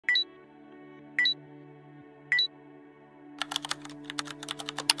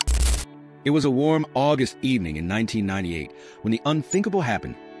It was a warm August evening in 1998 when the unthinkable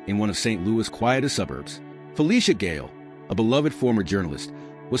happened in one of St. Louis' quietest suburbs. Felicia Gayle, a beloved former journalist,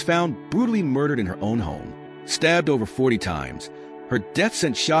 was found brutally murdered in her own home, stabbed over 40 times. Her death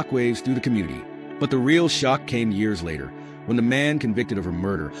sent shockwaves through the community, but the real shock came years later, when the man convicted of her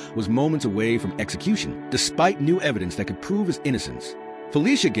murder was moments away from execution, despite new evidence that could prove his innocence.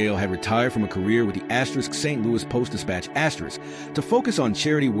 Felicia Gayle had retired from a career with the St. Louis Post-Dispatch to focus on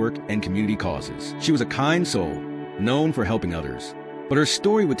charity work and community causes. She was a kind soul, known for helping others. But her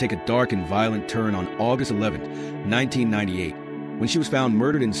story would take a dark and violent turn on August 11, 1998, when she was found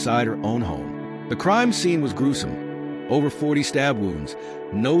murdered inside her own home. The crime scene was gruesome. Over 40 stab wounds,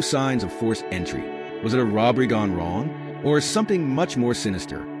 no signs of forced entry. Was it a robbery gone wrong, or something much more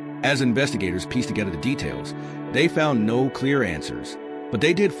sinister? As investigators pieced together the details, they found no clear answers. But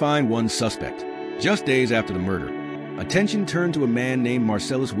they did find one suspect. Just days after the murder, attention turned to a man named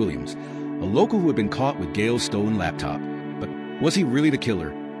Marcellus Williams, a local who had been caught with Gayle's stolen laptop. But was he really the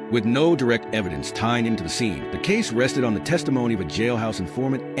killer? With no direct evidence tying him to the scene, the case rested on the testimony of a jailhouse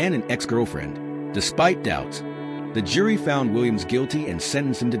informant and an ex-girlfriend. Despite doubts, the jury found Williams guilty and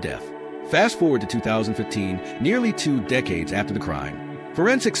sentenced him to death. Fast forward to 2015, nearly 2 decades after the crime.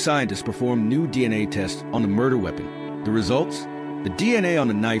 Forensic scientists performed new DNA tests on the murder weapon. The results? The DNA on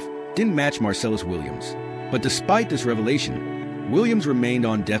the knife didn't match Marcellus Williams. But despite this revelation, Williams remained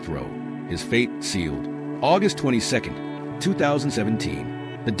on death row, his fate sealed. August 22,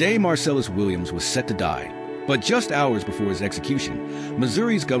 2017, the day Marcellus Williams was set to die. But just hours before his execution,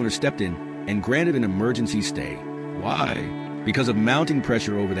 Missouri's governor stepped in and granted an emergency stay. Why? Because of mounting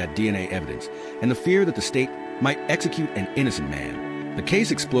pressure over that DNA evidence and the fear that the state might execute an innocent man. The case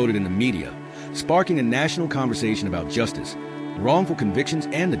exploded in the media, sparking a national conversation about justice, wrongful convictions,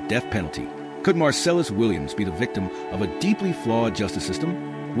 and the death penalty. Could Marcellus Williams be the victim of a deeply flawed justice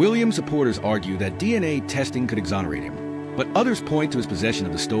system? Williams supporters argue that DNA testing could exonerate him, but others point to his possession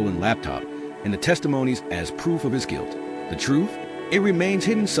of the stolen laptop and the testimonies as proof of his guilt. The truth? It remains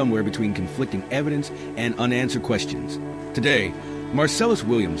hidden somewhere between conflicting evidence and unanswered questions. Today, Marcellus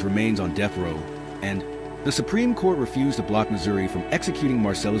Williams remains on death row, and the Supreme Court refused to block Missouri from executing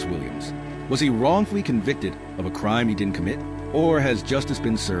Marcellus Williams. Was he wrongfully convicted of a crime he didn't commit? Or has justice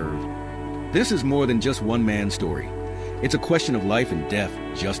been served? This is more than just one man's story. It's a question of life and death,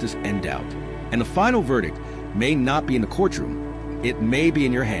 justice and doubt. And the final verdict may not be in the courtroom. It may be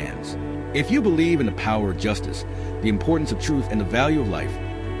in your hands. If you believe in the power of justice, the importance of truth, and the value of life,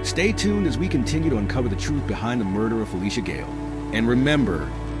 stay tuned as we continue to uncover the truth behind the murder of Felicia Gayle. And remember,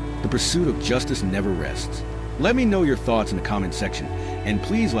 the pursuit of justice never rests. Let me know your thoughts in the comment section, and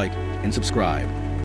please like and subscribe.